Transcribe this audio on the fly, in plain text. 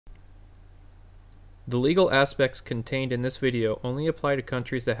The legal aspects contained in this video only apply to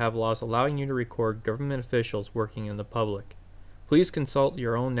countries that have laws allowing you to record government officials working in the public. Please consult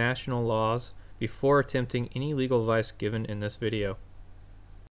your own national laws before attempting any legal advice given in this video.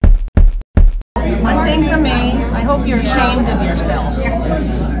 One thing for me, I hope you're ashamed of yourself.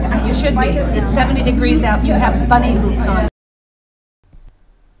 You should be. It's 70 degrees out, you have bunny hoops on.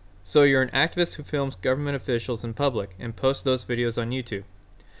 So you're an activist who films government officials in public and posts those videos on YouTube.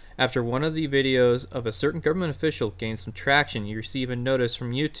 After one of the videos of a certain government official gains some traction, you receive a notice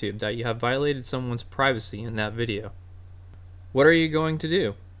from YouTube that you have violated someone's privacy in that video. What are you going to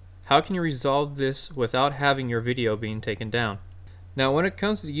do? How can you resolve this without having your video being taken down? Now, when it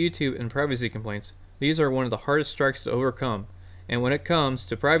comes to YouTube and privacy complaints, these are one of the hardest strikes to overcome. And when it comes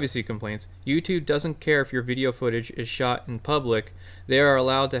to privacy complaints, YouTube doesn't care if your video footage is shot in public. They are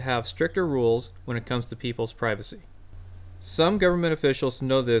allowed to have stricter rules when it comes to people's privacy. Some government officials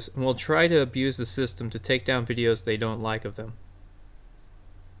know this and will try to abuse the system to take down videos they don't like of them.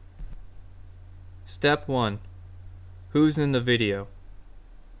 Step 1. Who's in the video?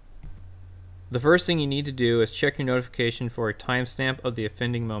 The first thing you need to do is check your notification for a timestamp of the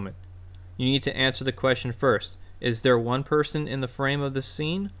offending moment. You need to answer the question first. Is there one person in the frame of the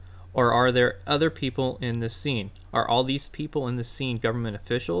scene, or are there other people in the scene? Are all these people in the scene government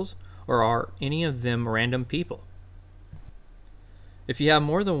officials, or are any of them random people? If you have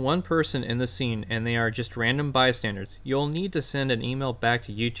more than one person in the scene and they are just random bystanders, you'll need to send an email back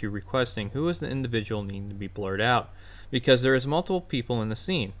to YouTube requesting who is the individual needing to be blurred out, because there is multiple people in the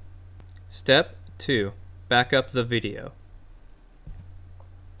scene. Step 2. Back up the video.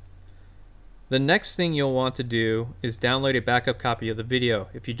 The next thing you'll want to do is download a backup copy of the video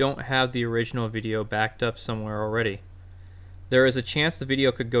if you don't have the original video backed up somewhere already. There is a chance the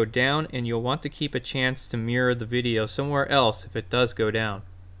video could go down, and you'll want to keep a chance to mirror the video somewhere else if it does go down.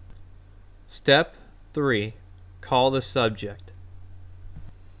 Step 3. Call the subject.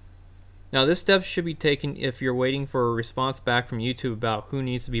 Now, this step should be taken if you're waiting for a response back from YouTube about who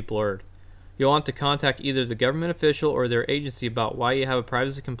needs to be blurred. You'll want to contact either the government official or their agency about why you have a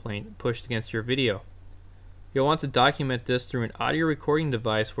privacy complaint pushed against your video. You'll want to document this through an audio recording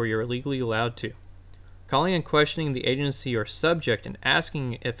device where you're legally allowed to. Calling and questioning the agency or subject and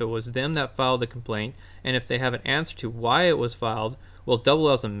asking if it was them that filed the complaint, and if they have an answer to why it was filed, will double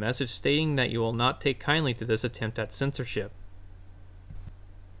as a message stating that you will not take kindly to this attempt at censorship.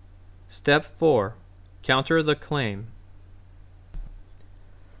 Step 4. Counter the claim.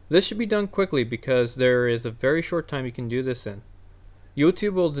 This should be done quickly because there is a very short time you can do this in.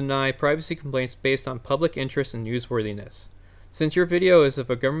 YouTube will deny privacy complaints based on public interest and newsworthiness. Since your video is of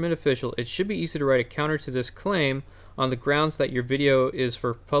a government official, it should be easy to write a counter to this claim on the grounds that your video is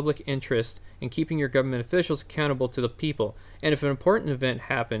for public interest and keeping your government officials accountable to the people, and if an important event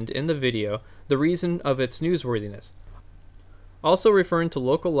happened in the video, the reason of its newsworthiness. Also, referring to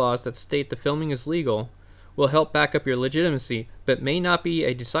local laws that state the filming is legal will help back up your legitimacy, but may not be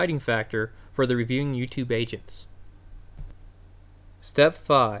a deciding factor for the reviewing YouTube agents. Step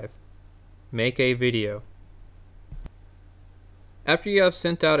 5. Make a video. After you have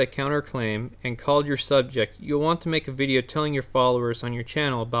sent out a counterclaim and called your subject, you'll want to make a video telling your followers on your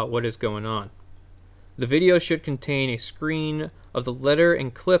channel about what is going on. The video should contain a screen of the letter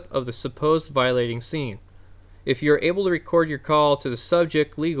and clip of the supposed violating scene. If you are able to record your call to the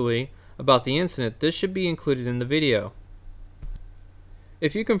subject legally about the incident, this should be included in the video.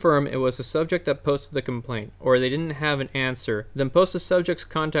 If you confirm it was the subject that posted the complaint, or they didn't have an answer, then post the subject's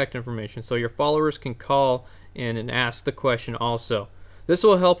contact information so your followers can call in and ask the question also. This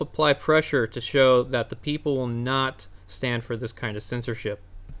will help apply pressure to show that the people will not stand for this kind of censorship.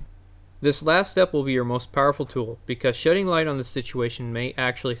 This last step will be your most powerful tool, because shedding light on the situation may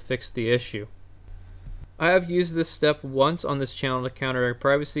actually fix the issue. I have used this step once on this channel to counter a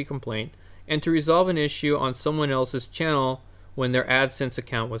privacy complaint and to resolve an issue on someone else's channel when their AdSense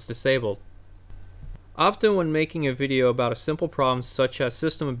account was disabled. Often when making a video about a simple problem such as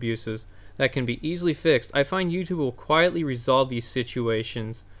system abuses that can be easily fixed, I find YouTube will quietly resolve these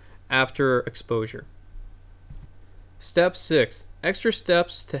situations after exposure. Step 6. Extra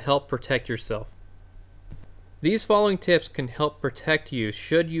steps to help protect yourself. These following tips can help protect you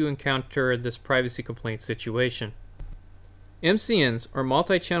should you encounter this privacy complaint situation. MCNs, or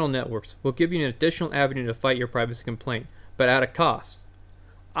multi-channel networks, will give you an additional avenue to fight your privacy complaint, but at a cost.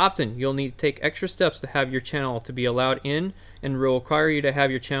 Often, you'll need to take extra steps to have your channel to be allowed in, and will require you to have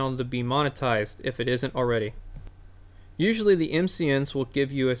your channel to be monetized if it isn't already. Usually the MCNs will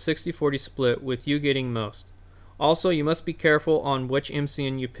give you a 60-40 split, with you getting most. Also, you must be careful on which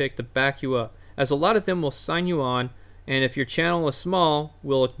MCN you pick to back you up, as a lot of them will sign you on, and if your channel is small,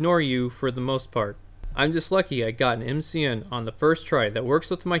 will ignore you for the most part. I'm just lucky I got an MCN on the first try that works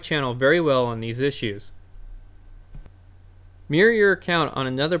with my channel very well on these issues. Mirror your account on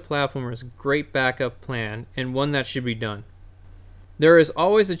another platform is a great backup plan and one that should be done. There is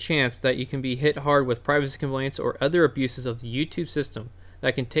always a chance that you can be hit hard with privacy complaints or other abuses of the YouTube system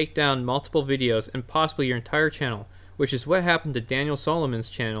that can take down multiple videos and possibly your entire channel, which is what happened to Daniel Solomon's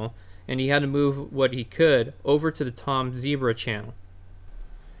channel, and he had to move what he could over to the Tom Zebra channel.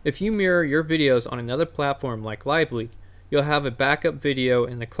 If you mirror your videos on another platform like LiveLeak, you'll have a backup video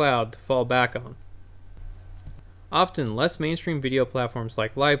in the cloud to fall back on. Often, less mainstream video platforms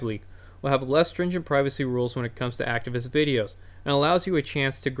like LiveLeak will have less stringent privacy rules when it comes to activist videos, and allows you a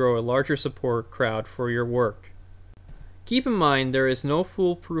chance to grow a larger support crowd for your work. Keep in mind there is no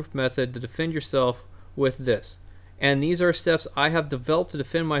foolproof method to defend yourself with this, and these are steps I have developed to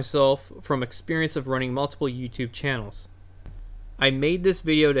defend myself from experience of running multiple YouTube channels. I made this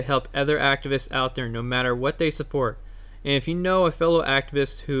video to help other activists out there no matter what they support, and if you know a fellow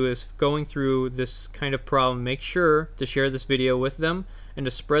activist who is going through this kind of problem, make sure to share this video with them and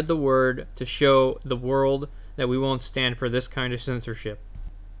to spread the word to show the world that we won't stand for this kind of censorship.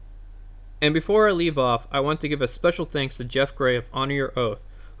 And before I leave off, I want to give a special thanks to Jeff Gray of Honor Your Oath,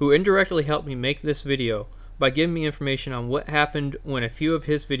 who indirectly helped me make this video by giving me information on what happened when a few of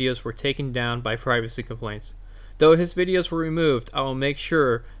his videos were taken down by privacy complaints. Though his videos were removed, I will make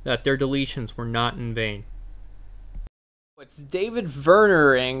sure that their deletions were not in vain. It's David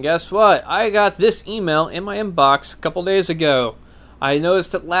Werner, and guess what? I got this email in my inbox a couple days ago. I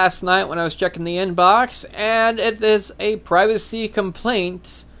noticed it last night when I was checking the inbox, and it is a privacy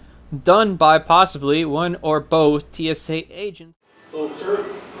complaint done by possibly one or both TSA agents. So, sir?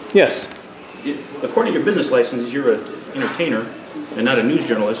 Yes. According to your business license, you're an entertainer and not a news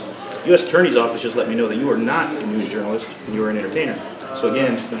journalist. U.S. Attorney's Office just let me know that you are not a news journalist and you are an entertainer. So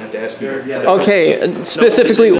again, I'm going to have to ask you. Okay, specifically,